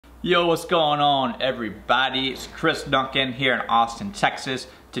Yo, what's going on, everybody? It's Chris Duncan here in Austin, Texas.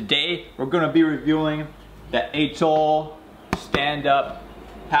 Today, we're gonna be reviewing the Atoll stand-up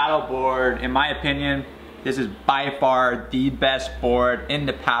paddleboard. In my opinion, this is by far the best board in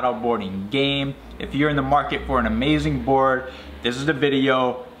the paddleboarding game. If you're in the market for an amazing board, this is the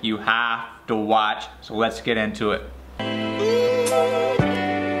video you have to watch. So let's get into it.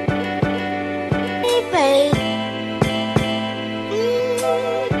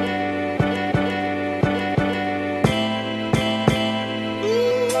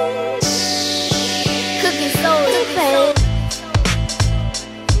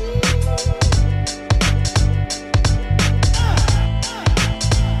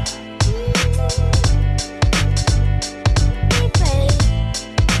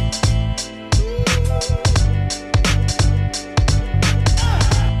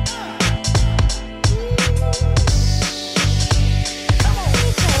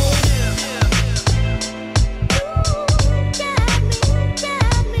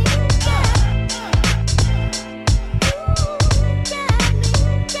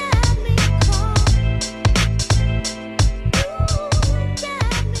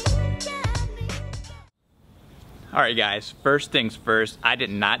 Alright guys, first things first, I did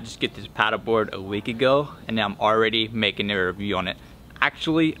not just get this paddleboard a week ago and now I'm already making a review on it.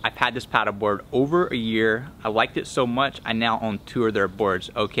 Actually, I've had this paddleboard over a year. I liked it so much, I now own 2 of their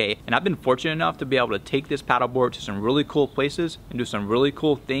boards, okay? And I've been fortunate enough to be able to take this paddleboard to some really cool places and do some really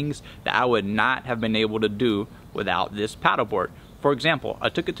cool things that I would not have been able to do without this paddleboard. For example, I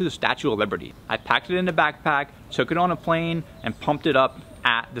took it to the Statue of Liberty. I packed it in a backpack, took it on a plane, and pumped it up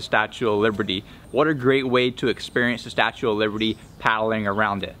at the Statue of Liberty. What a great way to experience the Statue of Liberty paddling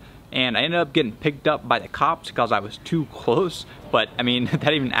around it. And I ended up getting picked up by the cops because I was too close, but I mean,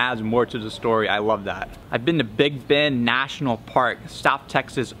 that even adds more to the story. I love that. I've been to Big Bend National Park, South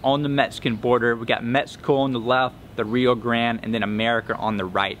Texas on the Mexican border. We got Mexico on the left, the Rio Grande, and then America on the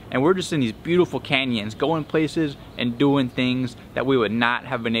right. And we're just in these beautiful canyons, going places and doing things that we would not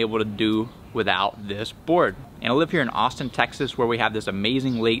have been able to do without this board. And I live here in Austin, Texas, where we have this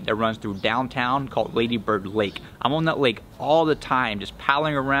amazing lake that runs through downtown called Lady Bird Lake. I'm on that lake all the time, just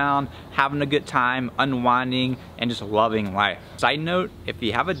paddling around, having a good time, unwinding, and just loving life. Side note, if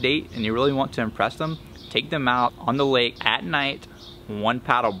you have a date and you really want to impress them, take them out on the lake at night, one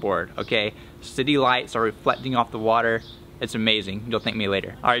paddleboard, okay? City lights are reflecting off the water. It's amazing. You'll thank me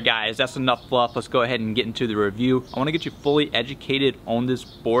later. All right guys, that's enough fluff. Let's go ahead and get into the review. I wanna get you fully educated on this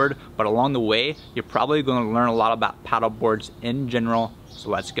board, but along the way, you're probably gonna learn a lot about paddle boards in general, so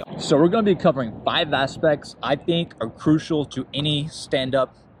let's go. So we're gonna be covering 5 aspects I think are crucial to any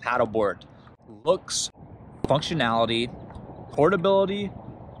stand-up paddleboard. Looks, functionality, portability,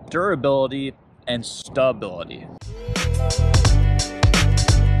 durability, and stability.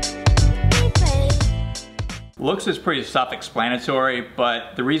 Looks is pretty self-explanatory,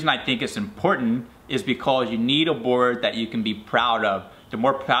 but the reason I think it's important is because you need a board that you can be proud of. The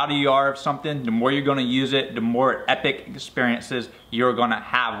more proud you are of something, the more you're gonna use it, the more epic experiences you're gonna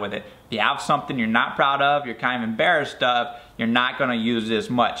have with it. If you have something you're not proud of, you're kind of embarrassed of, you're not gonna use it as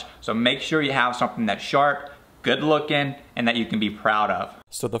much. So make sure you have something that's sharp, good looking, and that you can be proud of.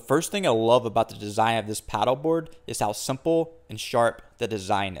 So the first thing I love about the design of this paddleboard is how simple and sharp the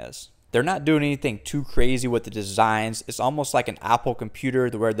design is. They're not doing anything too crazy with the designs. It's almost like an Apple computer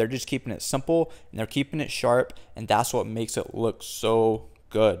where they're just keeping it simple and they're keeping it sharp, and that's what makes it look so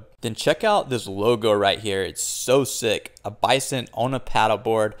good. Then check out this logo right here. It's so sick. A bison on a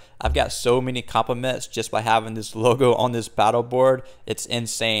paddleboard. I've got so many compliments just by having this logo on this paddleboard. It's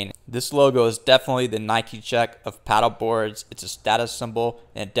insane. This logo is definitely the Nike check of paddleboards. It's a status symbol,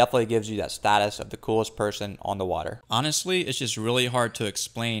 and it definitely gives you that status of the coolest person on the water. Honestly, it's just really hard to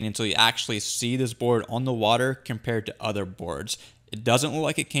explain until you actually see this board on the water compared to other boards. It doesn't look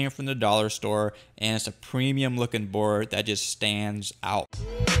like it came from the dollar store, and it's a premium looking board that just stands out.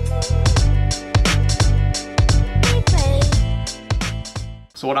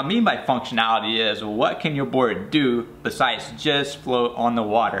 So what I mean by functionality is, what can your board do besides just float on the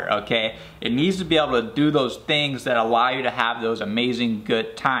water, okay? It needs to be able to do those things that allow you to have those amazing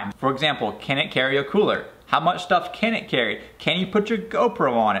good times. For example, can it carry a cooler? How much stuff can it carry? Can you put your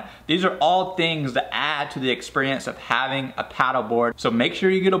GoPro on it? These are all things that add to the experience of having a paddleboard. So make sure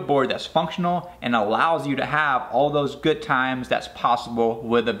you get a board that's functional and allows you to have all those good times that's possible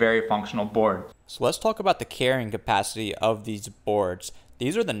with a very functional board. So let's talk about the carrying capacity of these boards.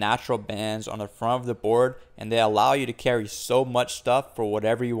 These are the natural bands on the front of the board, and they allow you to carry so much stuff for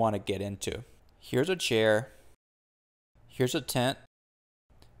whatever you want to get into. Here's a chair. Here's a tent.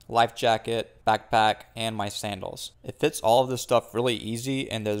 life jacket, backpack, and my sandals. It fits all of this stuff really easy,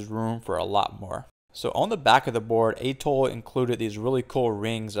 and there's room for a lot more. So on the back of the board, Atoll included these really cool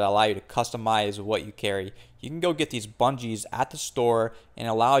rings that allow you to customize what you carry. You can go get these bungees at the store and it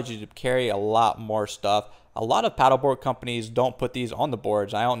allows you to carry a lot more stuff. A lot of paddleboard companies don't put these on the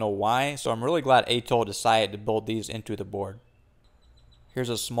boards. I don't know why, so I'm really glad Atoll decided to build these into the board. Here's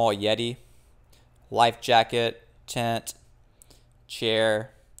a small Yeti, life jacket, tent,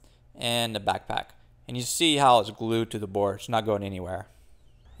 chair, and a backpack. And you see how it's glued to the board. It's not going anywhere.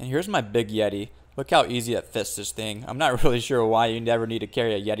 And here's my big Yeti. Look how easy it fits this thing. I'm not really sure why you never need to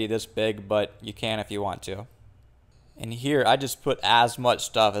carry a Yeti this big, but you can if you want to. And here I just put as much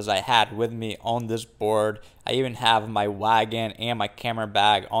stuff as I had with me on this board. I even have my wagon and my camera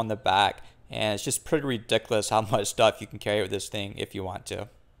bag on the back. And it's just pretty ridiculous how much stuff you can carry with this thing if you want to.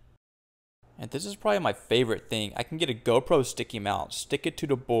 And this is probably my favorite thing. I can get a GoPro sticky mount, stick it to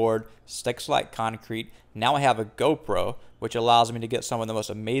the board, sticks like concrete. Now I have a GoPro, which allows me to get some of the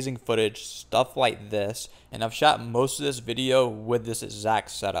most amazing footage, stuff like this. And I've shot most of this video with this exact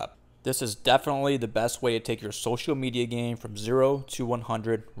setup. This is definitely the best way to take your social media game from 0 to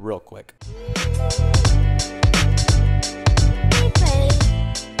 100 real quick.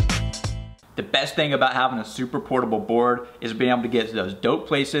 The best thing about having a super portable board is being able to get to those dope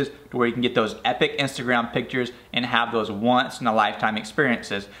places to where you can get those epic Instagram pictures and have those once in a lifetime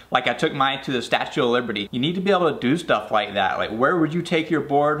experiences. Like I took mine to the Statue of Liberty. You need to be able to do stuff like that. Like where would you take your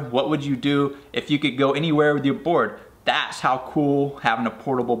board? What would you do if you could go anywhere with your board? That's how cool having a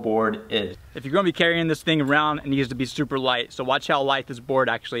portable board is. If you're gonna be carrying this thing around, it needs to be super light. So watch how light this board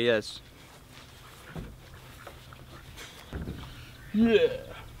actually is. Yeah.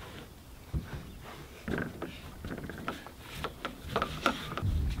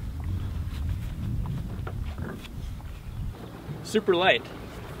 Super light.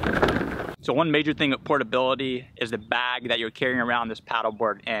 So one major thing with portability is the bag that you're carrying around this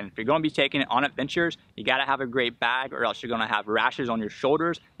paddleboard. And if you're going to be taking it on adventures, you got to have a great bag or else you're going to have rashes on your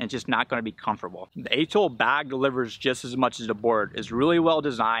shoulders and it's just not going to be comfortable. The Atoll bag delivers just as much as the board. It's really well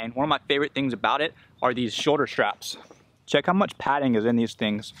designed. One of my favorite things about it are these shoulder straps. Check how much padding is in these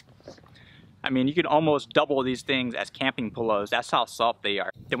things. I mean, you could almost double these things as camping pillows. That's how soft they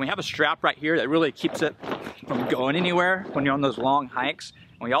are. Then we have a strap right here that really keeps it from going anywhere when you're on those long hikes.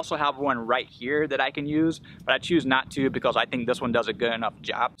 And we also have one right here that I can use, but I choose not to because I think this one does a good enough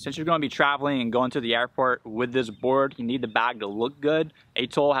job. Since you're going to be traveling and going to the airport with this board, you need the bag to look good.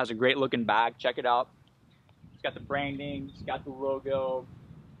 Atoll has a great looking bag. Check it out. It's got the branding, it's got the logo,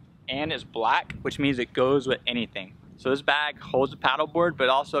 and it's black, which means it goes with anything. So this bag holds a paddleboard, but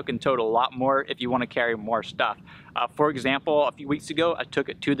also can tote a lot more if you want to carry more stuff. For example, a few weeks ago, I took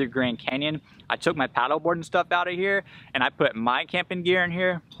it to the Grand Canyon. I took my paddleboard and stuff out of here, and I put my camping gear in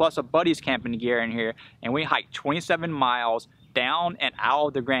here, plus a buddy's camping gear in here, and we hiked 27 miles down and out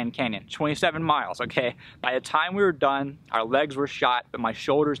of the Grand Canyon. 27 miles, okay? By the time we were done, our legs were shot, but my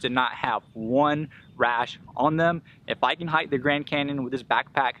shoulders did not have one rash on them. If I can hike the Grand Canyon with this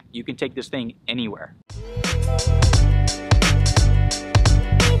backpack, you can take this thing anywhere.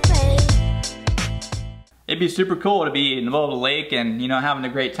 It'd be super cool to be in the middle of the lake and, you know, having a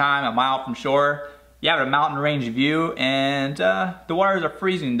great time a mile from shore. You have a mountain range view and the waters are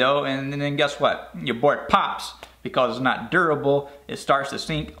freezing though, and then guess what? Your board pops because it's not durable. It starts to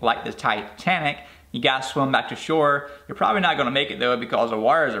sink like the Titanic. You gotta swim back to shore. You're probably not gonna make it though because the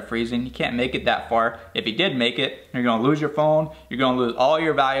waters are freezing. You can't make it that far. If you did make it, you're gonna lose your phone. You're gonna lose all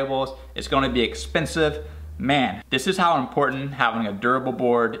your valuables. It's gonna be expensive. Man, this is how important having a durable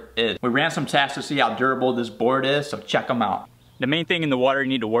board is. We ran some tests to see how durable this board is, so check them out. The main thing in the water you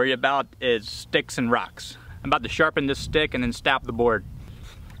need to worry about is sticks and rocks. I'm about to sharpen this stick and then stab the board.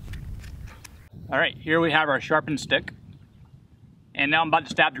 All right, here we have our sharpened stick. And now I'm about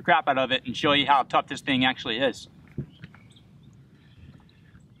to stab the crap out of it and show you how tough this thing actually is.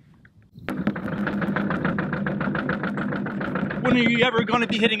 When are you ever going to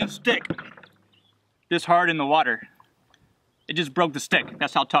be hitting a stick this hard in the water? It just broke the stick.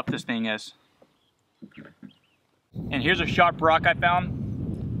 That's how tough this thing is. And here's a sharp rock I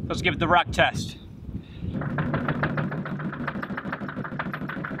found. Let's give it the rock test.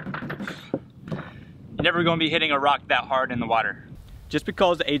 You're never going to be hitting a rock that hard in the water. Just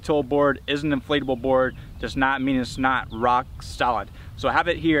because the Atoll board is an inflatable board does not mean it's not rock solid. So I have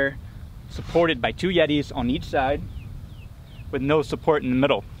it here supported by two Yetis on each side with no support in the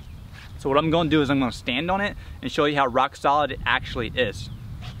middle. So what I'm going to do is I'm going to stand on it and show you how rock solid it actually is.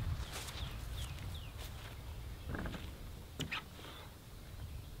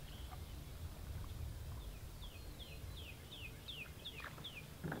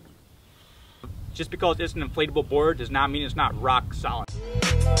 Just because it's an inflatable board does not mean it's not rock solid.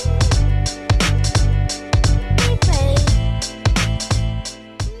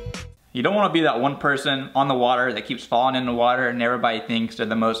 You don't want to be that one person on the water that keeps falling in the water and everybody thinks they're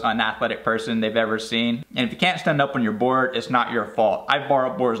the most unathletic person they've ever seen. And if you can't stand up on your board, it's not your fault. I've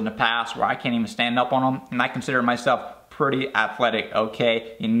borrowed boards in the past where I can't even stand up on them, and I consider myself pretty athletic,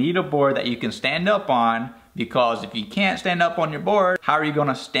 okay? You need a board that you can stand up on, because if you can't stand up on your board, how are you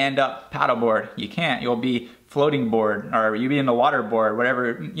gonna stand up paddleboard? You can't. You'll be floating board, or you'll be in the water board,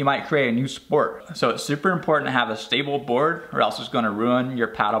 whatever. You might create a new sport. So it's super important to have a stable board, or else it's gonna ruin your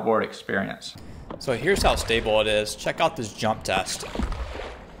paddleboard experience. So here's how stable it is. Check out this jump test.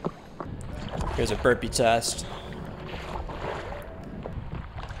 Here's a burpee test.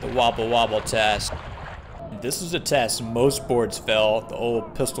 The wobble wobble test. This is a test most boards fail, the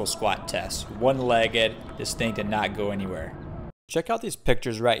old pistol squat test. One-legged, this thing did not go anywhere. Check out these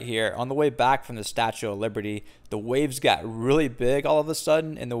pictures right here. On the way back from the Statue of Liberty, the waves got really big all of a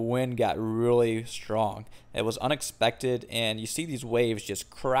sudden and the wind got really strong. It was unexpected, and you see these waves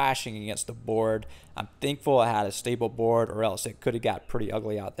just crashing against the board. I'm thankful I had a stable board, or else it could have got pretty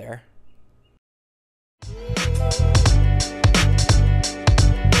ugly out there.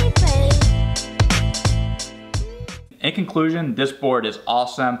 In conclusion, this board is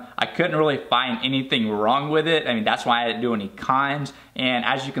awesome. I couldn't really find anything wrong with it. I mean, that's why I didn't do any cons. And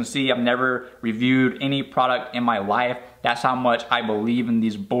as you can see, I've never reviewed any product in my life. That's how much I believe in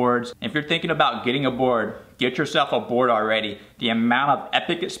these boards. If you're thinking about getting a board, get yourself a board already. The amount of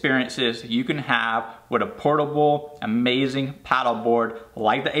epic experiences you can have with a portable, amazing paddle board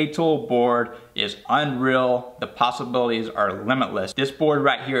like the Atoll board is unreal. The possibilities are limitless. This board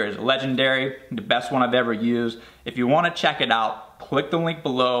right here is legendary, the best one I've ever used. If you want to check it out, click the link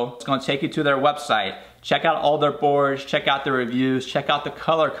below. It's going to take you to their website. Check out all their boards, check out the reviews, check out the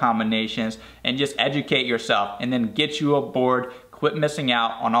color combinations, and just educate yourself, and then get you a board. Quit missing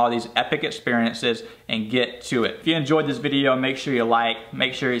out on all these epic experiences and get to it. If you enjoyed this video, make sure you like,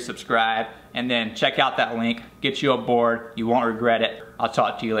 make sure you subscribe, and then check out that link, get you a board. You won't regret it. I'll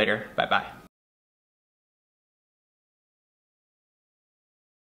talk to you later. Bye-bye.